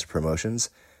discounts or promotions.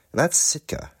 And that's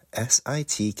Sitka,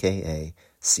 SITKA,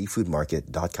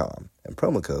 seafoodmarket.com, and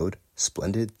promo code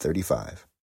SPLENDID35.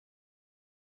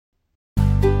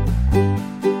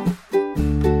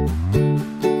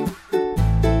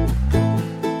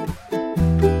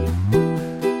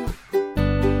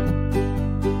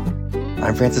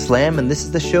 I'm Francis Lamb, and this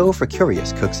is the show for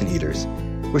curious cooks and eaters.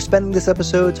 We're spending this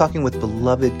episode talking with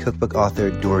beloved cookbook author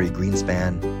Dorie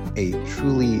Greenspan, a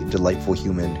truly delightful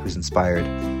human who's inspired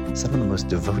some of the most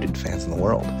devoted fans in the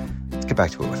world. Let's get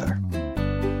back to it with her.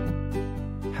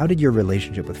 How did your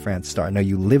relationship with France start? I know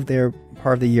you lived there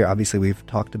part of the year. Obviously, we've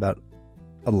talked about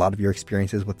a lot of your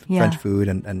experiences with French food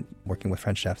and working with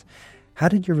French chefs. How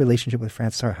did your relationship with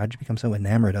France start? How did you become so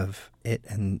enamored of it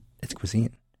and its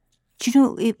cuisine?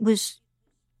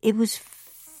 It was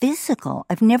physical.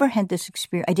 I've never had this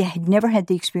experience. I had never had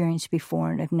the experience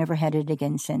before, and I've never had it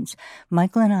again since.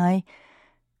 Michael and I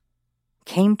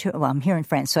I'm here in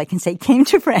France, so I can say came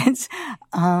to France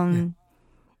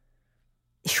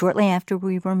shortly after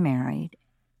we were married.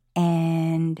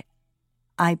 And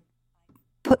I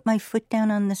put my foot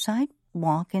down on the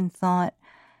sidewalk and thought,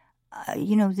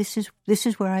 this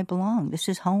is where I belong. This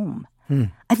is home.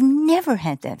 I've never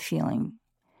had that feeling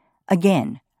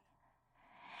again.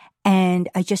 And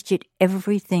I just did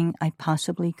everything I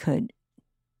possibly could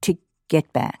to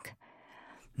get back.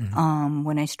 Mm-hmm.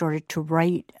 When I started to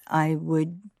write, I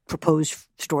would propose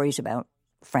stories about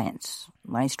France.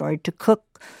 When I started to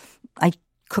cook, I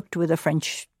cooked with a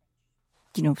French,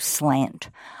 slant.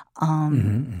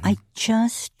 I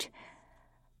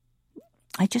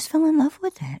just fell in love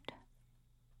with it.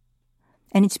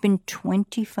 And it's been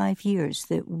 25 years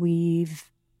that we've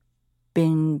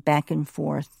been back and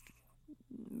forth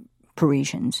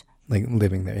Parisians. Like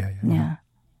living there, yeah.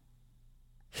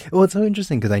 Well, it's so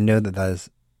interesting because I know that is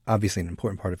obviously an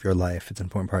important part of your life. It's an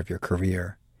important part of your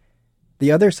career.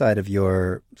 The other side of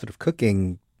your sort of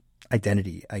cooking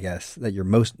identity, I guess, that you're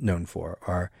most known for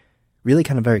are really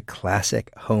kind of very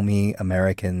classic, homey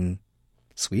American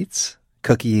sweets,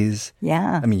 cookies.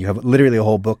 Yeah. I mean, you have literally a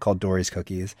whole book called Dorie's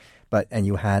Cookies, and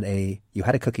you had a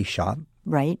cookie shop.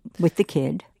 Right, with the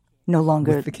kid. No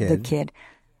longer the kid.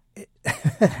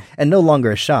 And no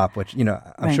longer a shop, which I'm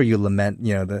right. sure you lament.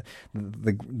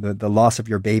 The loss of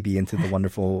your baby into the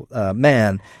wonderful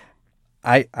man.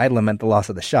 I lament the loss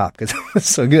of the shop because it was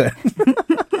so good.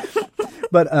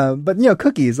 but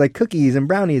cookies, like cookies and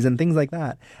brownies and things like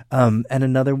that. And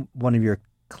another one of your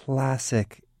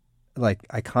classic, like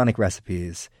iconic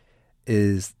recipes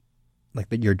is like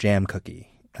your jam cookie,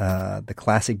 the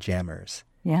classic jammers.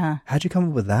 Yeah. How'd you come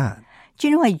up with that? Do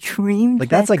you know I dreamed like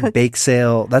that's like bake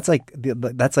sale. That's like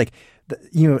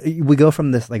we go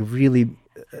from this like really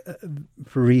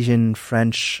Parisian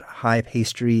French high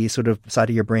pastry sort of side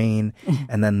of your brain,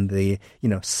 and then the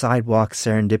sidewalk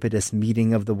serendipitous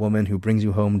meeting of the woman who brings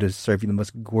you home to serve you the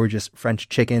most gorgeous French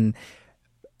chicken,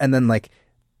 and then like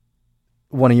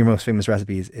one of your most famous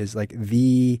recipes is like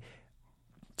the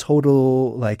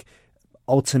total like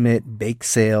ultimate bake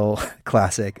sale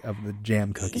classic of the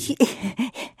jam cookie.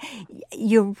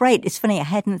 You're right. It's funny. I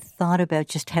hadn't thought about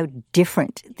just how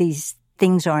different these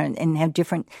things are and how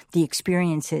different the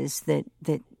experiences that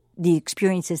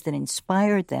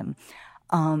inspired them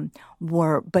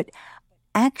were. But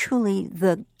actually,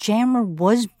 the jammer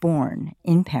was born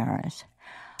in Paris.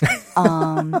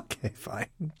 Okay,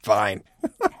 fine.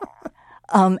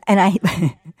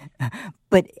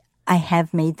 But I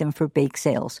have made them for bake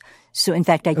sales. So in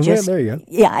fact, there you go.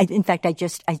 Yeah, I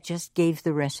just gave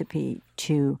the recipe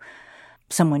to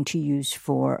someone to use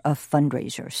for a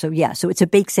fundraiser. So yeah, so it's a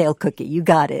bake sale cookie. You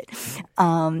got it.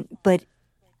 But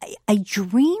I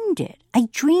dreamed it. I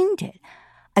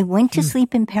went to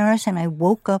sleep in Paris and I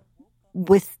woke up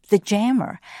with the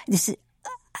jammer.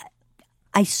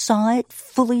 I saw it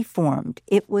fully formed.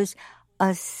 It was your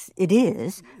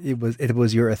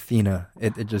Athena.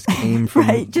 It just came from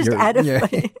right, just out of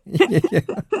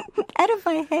out of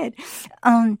my head.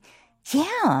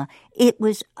 Yeah, it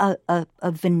was a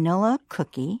vanilla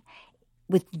cookie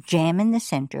with jam in the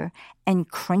center and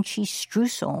crunchy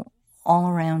streusel all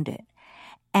around it,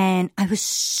 and I was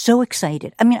so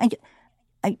excited. I mean,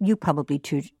 you probably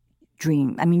too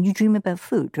dream. I mean, you dream about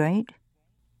food, right?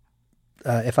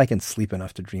 If I can sleep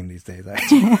enough to dream these days,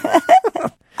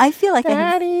 I feel like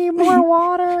Daddy, more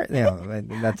water.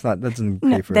 That doesn't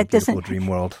create for a beautiful dream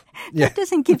world. Yeah. That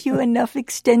doesn't give you enough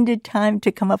extended time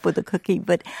to come up with a cookie.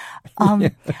 But I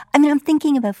mean, I'm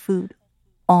thinking about food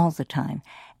all the time,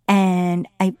 and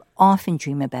I often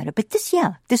dream about it. But this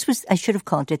was, I should have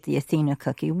called it the Athena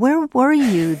cookie. Where were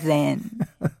you then?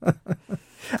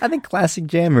 I think Classic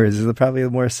Jammers is probably a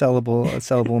more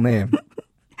sellable name.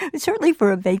 Certainly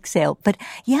for a bake sale. But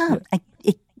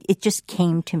it just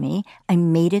came to me. I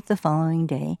made it the following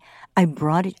day. I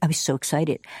brought it. I was so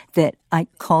excited that I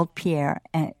called Pierre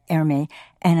Hermé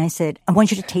and I said, I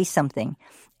want you to taste something.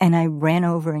 And I ran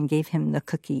over and gave him the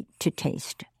cookie to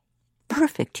taste.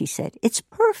 Perfect, he said. It's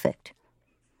perfect.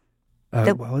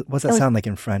 What's that sound like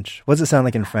in French? What does it sound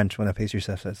like in French when a pastry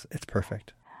chef says it's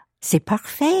perfect? C'est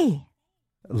parfait.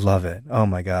 Love it. Oh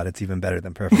my God, it's even better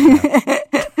than perfect.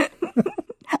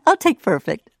 I'll take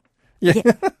perfect.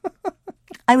 Yeah.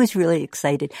 I was really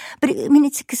excited. But I mean,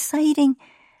 it's exciting.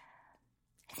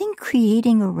 I think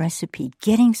creating a recipe,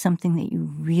 getting something that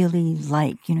you really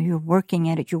like, you're working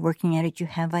at it, you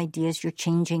have ideas, you're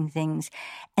changing things.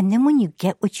 And then when you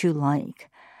get what you like,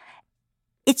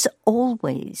 it's the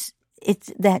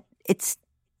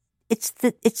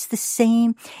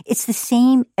same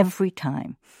every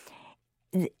time.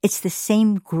 It's the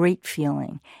same great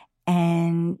feeling.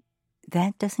 And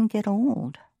that doesn't get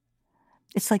old.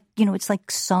 It's like, it's like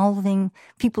solving,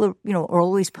 people are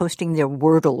always posting their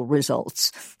Wordle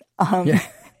results. Is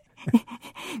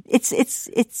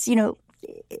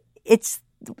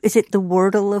it the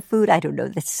Wordle of food? I don't know.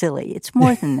 That's silly. It's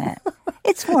more than that.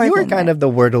 You were kind of the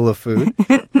Wordle of food.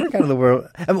 You were kind of the Wordle.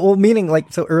 Well, meaning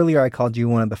so earlier I called you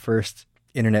one of the first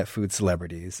internet food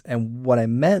celebrities. And what I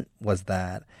meant was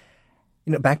that,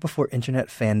 back before internet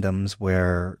fandoms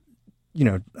were,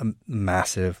 a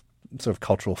massive sort of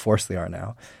cultural force they are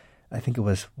now. I think it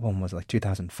was, when was it, like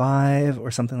 2005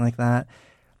 or something like that?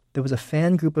 There was a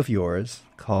fan group of yours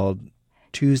called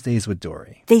Tuesdays with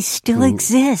Dorie. They still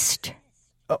exist.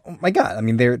 Oh my God. I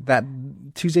mean, that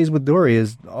Tuesdays with Dorie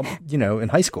is, in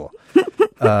high school,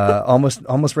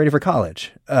 almost ready for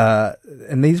college.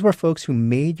 And these were folks who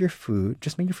made your food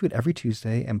every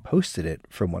Tuesday and posted it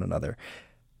for one another.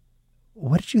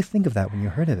 What did you think of that when you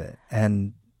heard of it?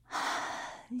 And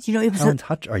how in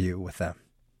touch are you with them?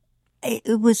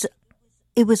 It was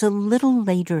a little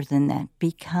later than that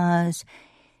because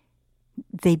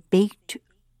they baked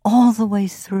all the way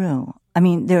through. I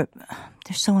mean, they're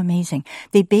so amazing.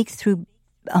 They baked through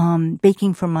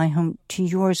Baking from My Home to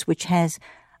Yours, which has,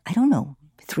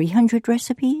 300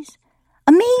 recipes.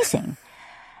 Amazing.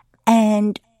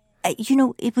 And,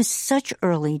 it was such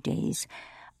early days.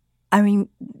 I mean,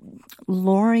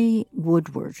 Laurie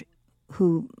Woodward,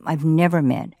 who I've never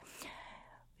met,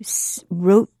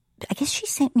 wrote I guess she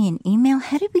sent me an email.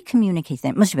 How did we communicate that?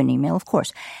 It must have been an email, of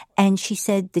course. And she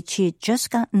said that she had just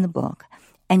gotten the book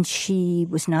and she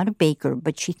was not a baker,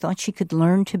 but she thought she could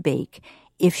learn to bake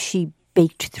if she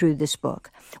baked through this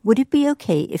book. Would it be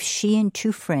okay if she and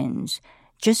two friends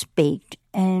just baked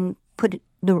and put it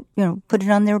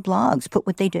on their blogs, put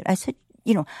what they did? I said,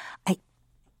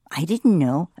 I didn't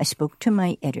know. I spoke to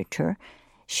my editor.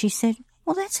 She said,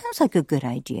 well, that sounds like a good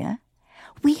idea.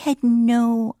 We had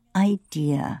no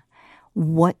idea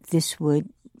what this would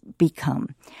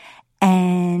become.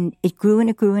 And it grew and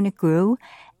it grew and it grew.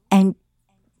 And,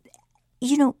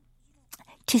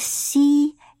 to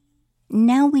see,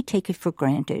 now we take it for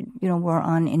granted. We're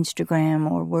on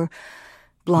Instagram or we're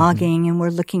blogging and we're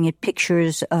looking at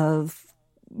pictures of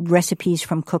recipes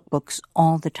from cookbooks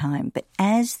all the time. But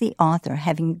as the author,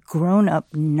 having grown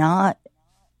up not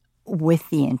with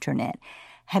the internet,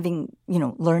 having,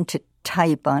 learned to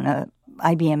type on a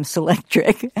IBM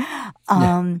Selectric,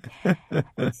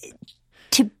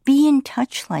 to be in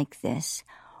touch like this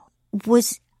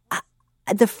was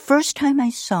the first time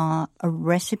I saw a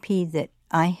recipe that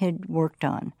I had worked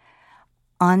on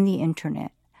the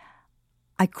internet.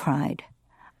 I cried.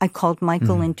 I called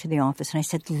Michael into the office and I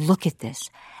said, look at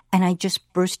this. And I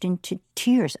just burst into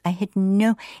tears.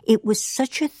 It was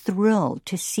such a thrill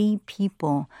to see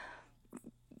people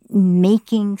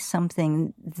making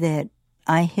something that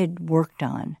I had worked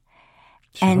on.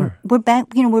 Sure. And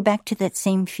we're back to that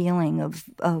same feeling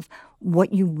of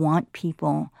what you want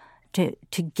people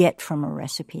to get from a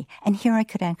recipe. And here I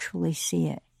could actually see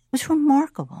it. It was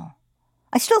remarkable.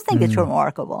 I still think it's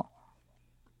remarkable.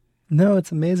 No,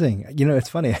 it's amazing. It's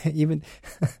funny. Even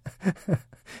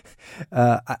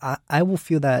I will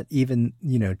feel that even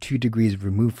 2 degrees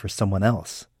removed for someone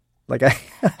else. Like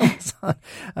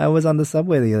I was on the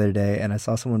subway the other day and I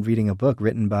saw someone reading a book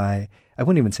written by, I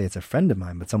wouldn't even say it's a friend of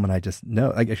mine, but someone I just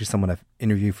know, like actually someone I've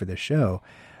interviewed for this show,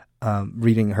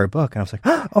 reading her book, and I was like,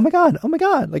 oh my god,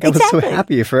 like I was so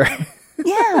happy for her.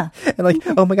 Yeah. And like,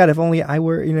 oh my god, if only I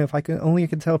were, if I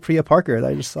could tell Priya Parker that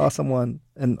I just saw someone,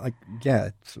 and like, yeah,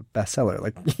 it's a bestseller.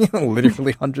 Like,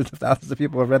 literally hundreds of thousands of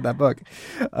people have read that book.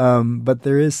 But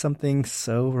there is something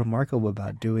so remarkable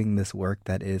about doing this work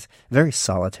that is very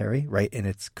solitary, right, in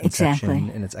its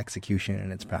conception, in its execution,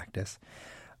 in its practice.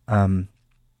 But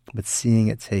seeing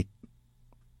it take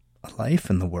a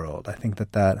life in the world, I think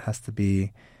that has to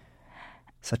be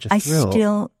such a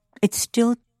thrill. It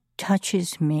still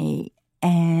touches me.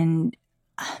 And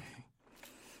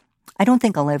I don't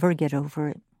think I'll ever get over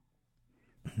it.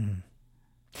 Mm-hmm.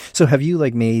 So have you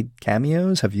made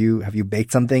cameos? Have you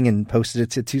baked something and posted it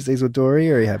to Tuesdays with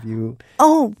Dorie, or have you?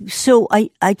 Oh, so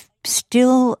I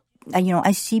still,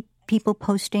 I see people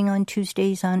posting on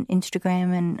Tuesdays on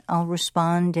Instagram and I'll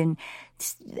respond, and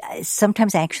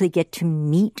sometimes I actually get to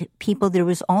meet people. There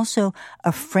was also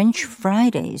a French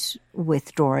Fridays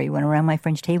with Dorie when Around My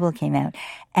French Table came out,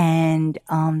 and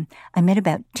I met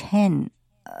about 10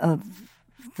 of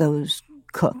those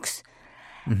cooks.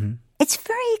 Mm-hmm. It's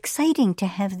very exciting to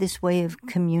have this way of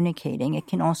communicating. It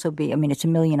can also be, it's a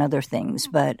million other things,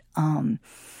 but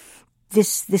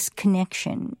this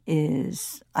connection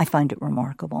is, I find it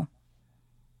remarkable.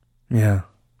 Yeah.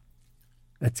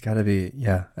 It's got to be,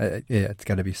 it's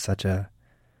got to be such a,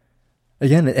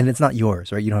 again, and it's not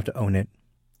yours, right? You don't have to own it.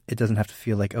 It doesn't have to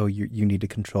feel like, oh, you need to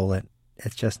control it.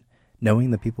 It's just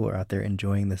knowing that people are out there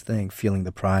enjoying this thing, feeling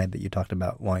the pride that you talked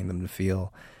about, wanting them to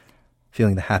feel,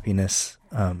 feeling the happiness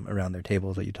around their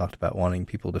tables that you talked about, wanting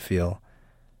people to feel.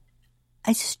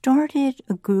 I started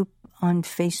a group on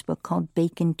Facebook called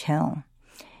Bake and Tell,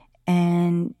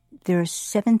 and there are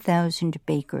 7,000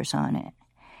 bakers on it.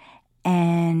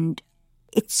 And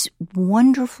it's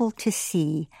wonderful to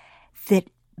see that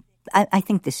I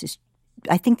think there's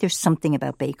something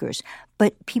about bakers,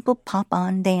 but people pop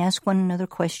on, they ask one another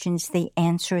questions, they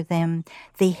answer them,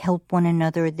 they help one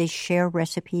another, they share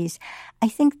recipes. I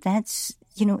think that's,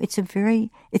 it's a very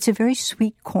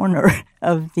sweet corner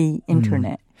of the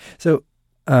internet. So,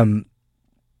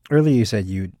 earlier you said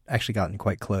you'd actually gotten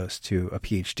quite close to a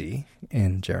PhD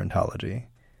in gerontology.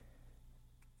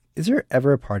 Is there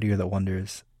ever a part of you that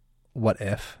wonders, what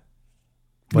if?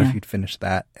 What if you'd finished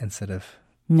that instead of...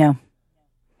 No,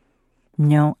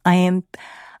 I am...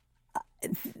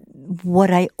 What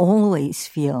I always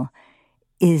feel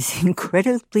is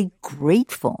incredibly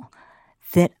grateful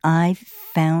that I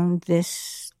found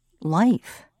this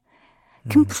life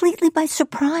completely by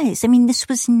surprise. This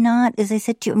was not, as I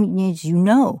said to you, as you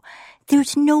know,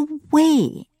 there's no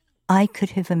way I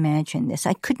could have imagined this.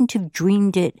 I couldn't have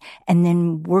dreamed it and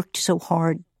then worked so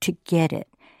hard to get it.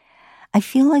 I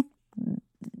feel like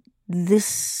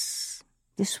this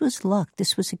This was luck.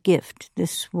 This was a gift.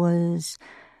 This was...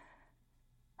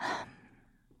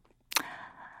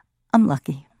 I'm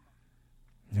lucky.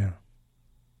 Yeah.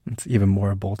 It's even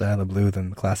more bolt out of the blue than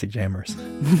the classic jammers.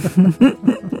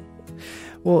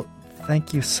 Well,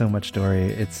 thank you so much,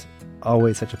 Dorie. It's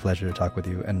always such a pleasure to talk with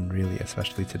you, and really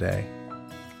especially today.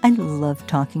 I love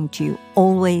talking to you,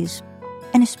 always,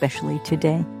 and especially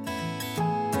today.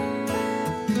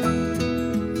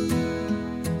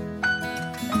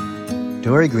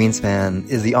 Dorie Greenspan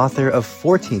is the author of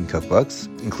 14 cookbooks,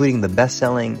 including the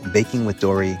best-selling Baking with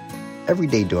Dorie,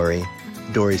 Everyday Dorie,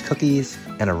 Dorie's Cookies,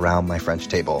 and Around My French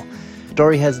Table.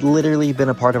 Dorie has literally been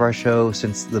a part of our show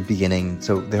since the beginning,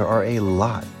 so there are a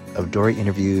lot of Dorie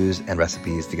interviews and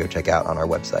recipes to go check out on our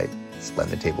website,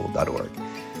 splendidtable.org.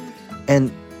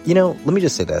 And, let me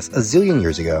just say this. A zillion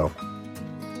years ago,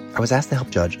 I was asked to help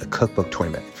judge a cookbook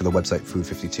tournament for the website Food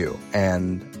 52,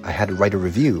 and I had to write a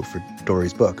review for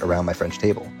Dorie's book, Around My French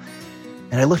Table.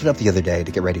 And I looked it up the other day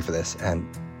to get ready for this, and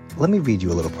let me read you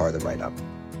a little part of the write-up.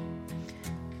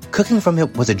 Cooking from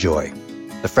it was a joy.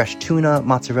 The fresh tuna,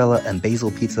 mozzarella, and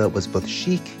basil pizza was both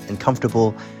chic and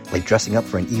comfortable, like dressing up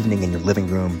for an evening in your living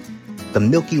room. The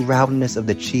milky roundness of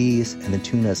the cheese and the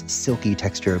tuna's silky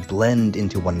texture blend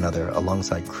into one another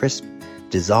alongside crisp,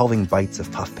 dissolving bites of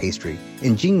puff pastry,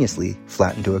 ingeniously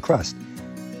flattened to a crust.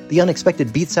 The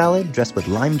unexpected beet salad, dressed with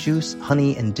lime juice,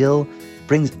 honey, and dill,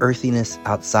 brings earthiness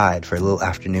outside for a little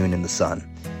afternoon in the sun.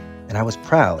 And I was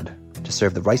proud to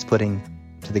serve the rice pudding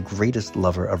to the greatest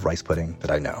lover of rice pudding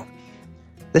that I know.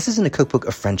 This isn't a cookbook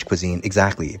of French cuisine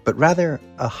exactly, but rather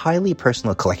a highly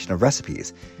personal collection of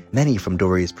recipes, many from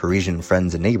Dorie's Parisian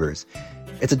friends and neighbors.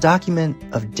 It's a document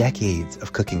of decades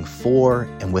of cooking for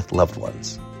and with loved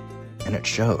ones. And it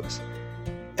shows.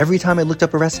 Every time I looked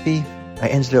up a recipe, I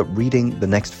ended up reading the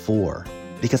next 4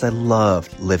 because I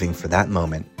loved living for that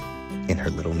moment in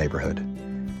her little neighborhood.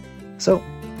 So,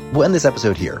 we'll end this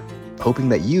episode here, hoping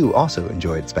that you also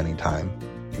enjoyed spending time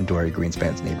in Dorie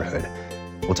Greenspan's neighborhood.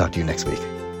 We'll talk to you next week.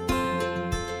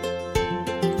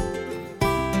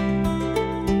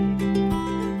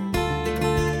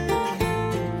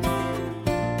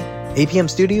 APM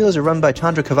Studios are run by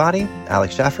Chandra Kavadi,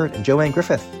 Alex Shafford, and Joanne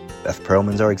Griffith. Beth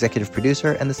Perlman's our executive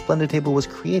producer, and The Splendid Table was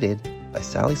created by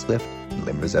Sally Swift and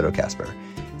Lynn Rossetto-Casper.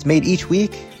 It's made each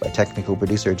week by technical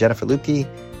producer Jennifer Lupke,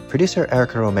 producer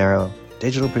Erica Romero,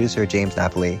 digital producer James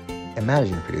Napoli, and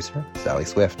managing producer Sally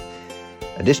Swift.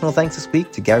 Additional thanks this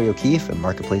week to Gary O'Keefe and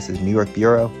Marketplace's New York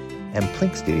Bureau and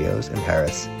Plink Studios in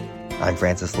Paris. I'm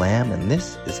Francis Lamb, and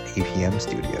this is APM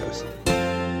Studios.